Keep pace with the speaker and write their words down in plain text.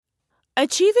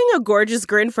Achieving a gorgeous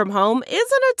grin from home isn't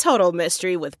a total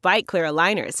mystery with Byte Clear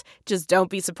aligners. Just don't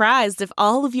be surprised if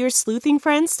all of your sleuthing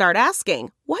friends start asking,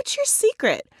 "What's your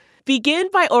secret?" Begin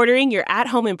by ordering your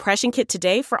at-home impression kit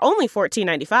today for only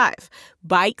 $14.95.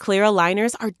 Byte Clear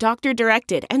aligners are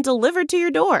doctor-directed and delivered to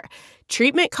your door.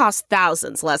 Treatment costs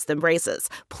thousands less than braces.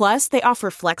 Plus, they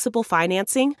offer flexible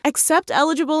financing, accept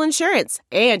eligible insurance,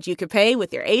 and you can pay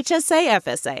with your HSA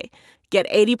FSA. Get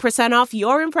 80% off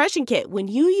your impression kit when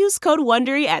you use code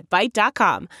WONDERY at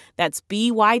Byte.com. That's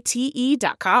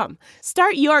BYTE.com.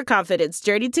 Start your confidence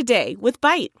journey today with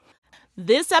Byte.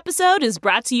 This episode is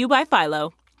brought to you by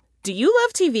Philo. Do you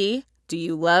love TV? Do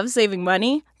you love saving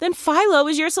money? Then Philo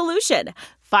is your solution.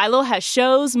 Philo has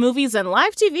shows, movies, and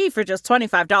live TV for just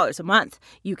 $25 a month.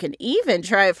 You can even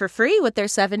try it for free with their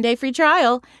 7-day free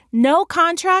trial. No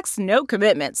contracts, no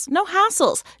commitments, no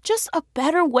hassles, just a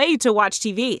better way to watch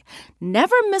TV.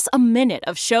 Never miss a minute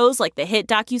of shows like the hit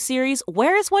docuseries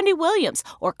Where is Wendy Williams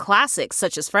or classics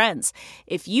such as Friends.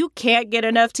 If you can't get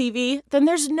enough TV, then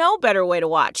there's no better way to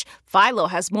watch. Philo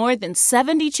has more than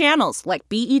 70 channels like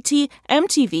BET,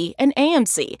 MTV, and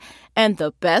AMC. And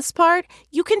the best part?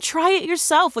 You can try it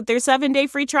yourself with their 7-day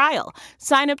free trial.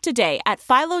 Sign up today at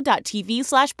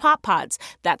philo.tv/poppods.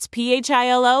 That's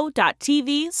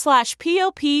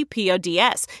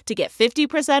philo.tv/POPPODS to get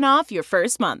 50% off your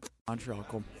first month. Montreal,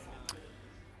 cool.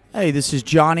 Hey, this is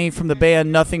Johnny from the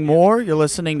band Nothing More. You're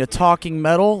listening to Talking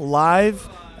Metal live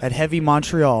at Heavy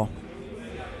Montreal.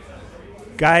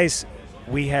 Guys,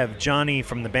 we have Johnny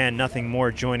from the band Nothing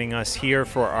More joining us here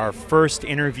for our first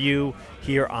interview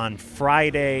here on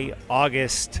Friday,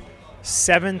 August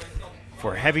 7th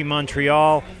for Heavy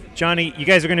Montreal. Johnny, you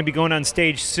guys are going to be going on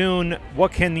stage soon.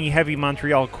 What can the Heavy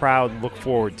Montreal crowd look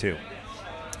forward to?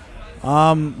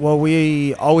 Well,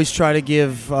 we always try to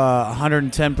give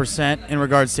 110% in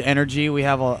regards to energy. We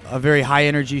have a very high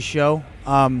energy show,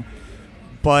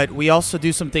 but we also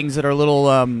do some things that are a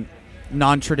little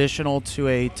non-traditional to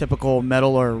a typical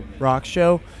metal or rock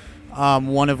show.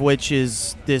 One of which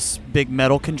is this big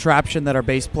metal contraption that our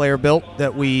bass player built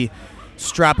that we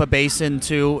strap a bass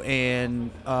into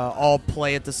and all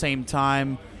play at the same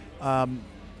time. I'm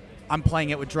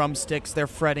playing it with drumsticks. They're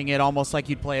fretting it almost like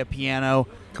you'd play a piano.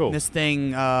 Cool. And this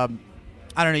thing, I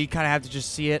don't know, you kind of have to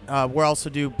just see it. We also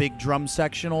do big drum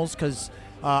sectionals because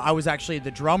I was actually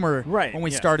the drummer when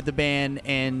we started the band,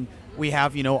 and we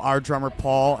have, our drummer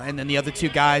Paul, and then the other two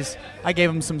guys, I gave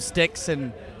them some sticks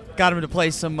and got him to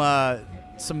play some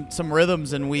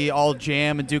rhythms, and we all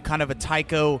jam and do kind of a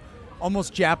taiko,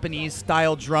 almost Japanese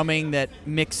style drumming that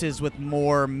mixes with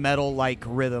more metal-like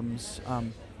rhythms.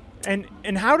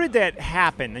 And how did that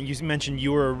happen? You mentioned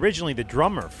you were originally the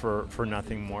drummer for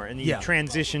Nothing More, and you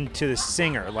transitioned to the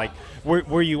singer. Like,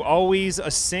 were you always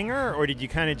a singer, or did you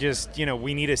kind of just,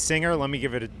 we need a singer, let me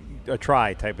give it a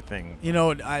try type of thing?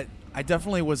 I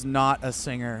definitely was not a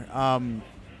singer.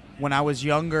 When I was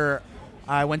younger,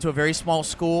 I went to a very small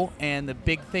school, and the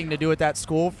big thing to do at that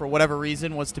school, for whatever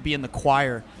reason, was to be in the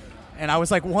choir. And I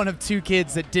was like one of two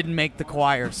kids that didn't make the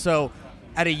choir. So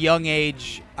at a young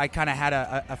age, I kind of had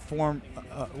a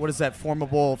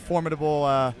formidable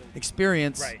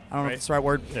experience. Right. I don't know if it's the right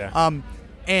word. Yeah.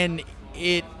 And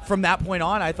from that point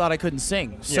on, I thought I couldn't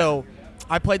sing. So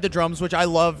I played the drums, which I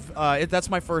love. That's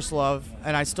my first love,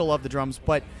 and I still love the drums.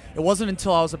 But it wasn't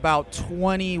until I was about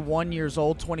 21 years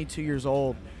old, 22 years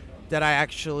old, that I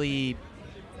actually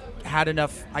had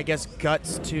enough, I guess,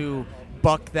 guts to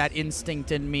buck that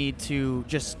instinct in me to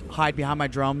just hide behind my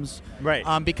drums. Right.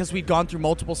 Because we'd gone through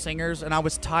multiple singers, and I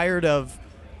was tired of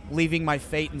leaving my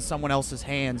fate in someone else's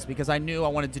hands, because I knew I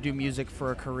wanted to do music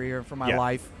for a career, for my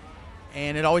life.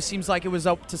 And it always seems like it was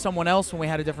up to someone else when we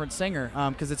had a different singer,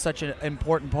 because it's such an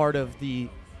important part of the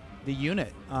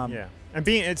unit. And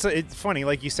it's funny,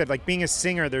 like you said, like being a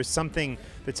singer, there's something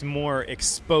that's more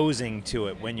exposing to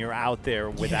it when you're out there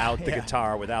without the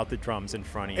guitar, without the drums in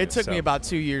front of you. It took me about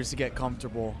 2 years to get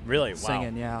comfortable. Really?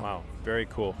 Singing, Wow. Very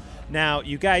cool. Now,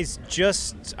 you guys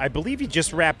I believe you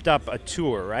just wrapped up a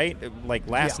tour, right? Like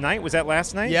last night? Was that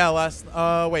last night? Yeah,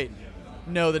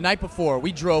 No, the night before.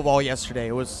 We drove all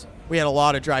yesterday. We had a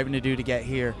lot of driving to do to get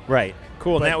here. Right.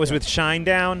 Cool. And that was with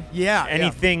Shinedown? Yeah.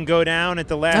 Anything go down at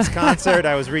the last concert?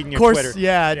 I was reading your Twitter. Of course,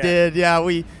 it did. Yeah,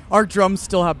 our drums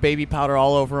still have baby powder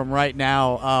all over them right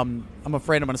now. I'm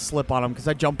afraid I'm going to slip on them because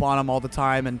I jump on them all the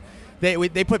time. And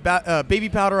they put baby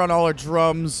powder on all our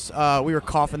drums. We were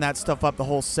coughing that stuff up the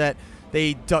whole set.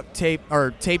 They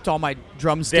taped all my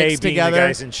drumsticks together. The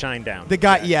guys in Shinedown. The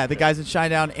guys in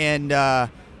Shinedown. And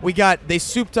they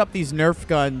souped up these Nerf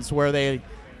guns where they...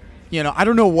 I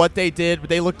don't know what they did, but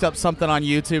they looked up something on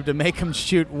YouTube to make them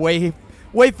shoot way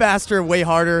faster, way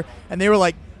harder, and they were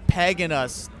like pegging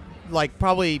us like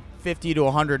probably 50 to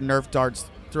 100 Nerf darts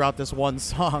throughout this one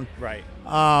song. Right.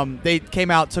 They came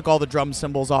out, took all the drum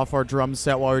cymbals off our drum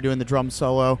set while we were doing the drum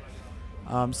solo.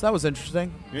 So that was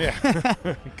interesting. Yeah.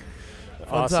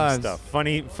 Times. Awesome stuff.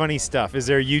 Funny stuff. Is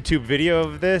there a YouTube video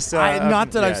of this?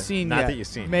 Not that I've seen not yet. That you've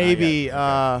seen. Maybe. Okay.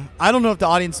 I don't know if the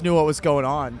audience knew what was going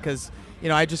on because,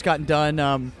 I just gotten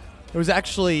done. It was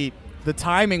actually, the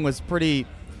timing was pretty,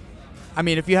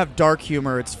 if you have dark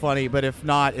humor, it's funny, but if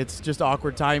not, it's just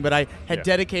awkward timing. But I had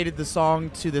dedicated the song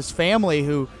to this family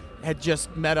who had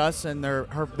just met us, and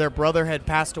their brother had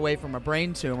passed away from a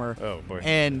brain tumor. Oh, boy.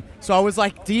 And so I was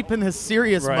like deep in this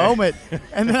serious moment,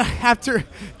 and then after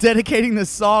dedicating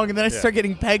this song, and then I start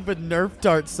getting pegged with Nerf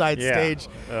darts side stage.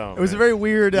 Oh, it was a very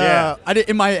weird.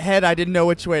 In my head, I didn't know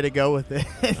which way to go with it.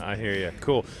 I hear you.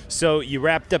 Cool. So you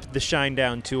wrapped up the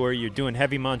Shinedown tour. You're doing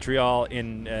Heavy Montreal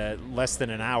in less than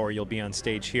an hour. You'll be on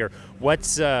stage here.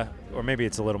 What's or maybe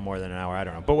it's a little more than an hour. I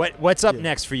don't know. But what's up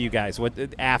next for you guys? What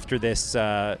after this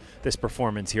this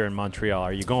performance here in Montreal?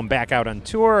 Are you going back out on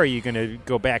tour? Are you going to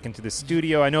go back into the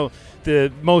studio? I know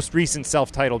the most recent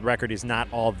self-titled record is not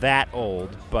all that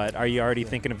old, but are you already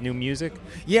thinking of new music?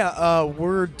 Yeah,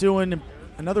 we're doing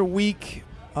another week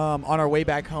on our way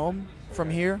back home from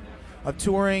here of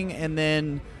touring, and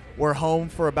then we're home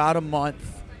for about a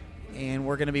month, and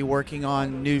we're going to be working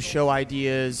on new show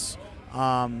ideas,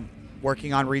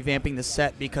 working on revamping the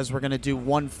set because we're going to do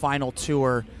one final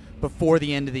tour before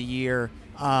the end of the year.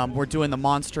 We're doing the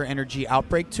Monster Energy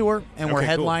Outbreak Tour, and we're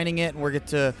headlining it,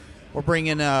 and we're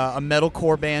bringing a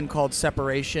metalcore band called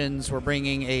Separations. We're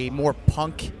bringing a more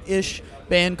punk-ish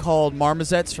band called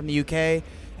Marmozets from the UK,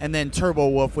 and then Turbo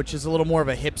Wolf, which is a little more of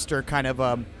a hipster kind of,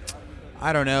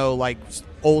 like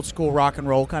old school rock and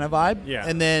roll kind of vibe. Yeah.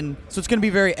 And then, so it's going to be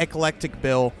very eclectic,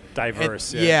 Bill.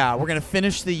 Diverse. Yeah, we're going to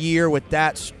finish the year with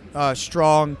that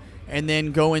strong, and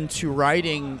then go into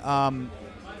writing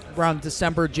around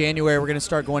December, January. We're going to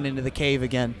start going into the cave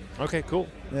again. Okay, cool.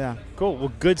 Yeah. Cool.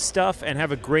 Well, good stuff, and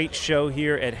have a great show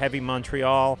here at Heavy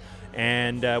Montreal,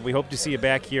 and we hope to see you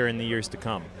back here in the years to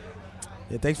come.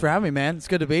 Yeah, thanks for having me, man. It's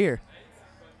good to be here.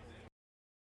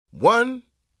 1,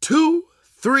 2,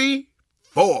 3,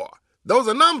 4. Those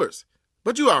are numbers,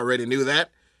 but you already knew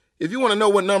that. If you want to know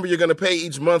what number you're going to pay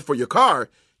each month for your car,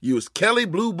 use Kelley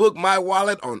Blue Book My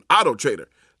Wallet on AutoTrader.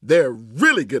 They're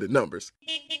really good at numbers.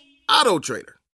 AutoTrader.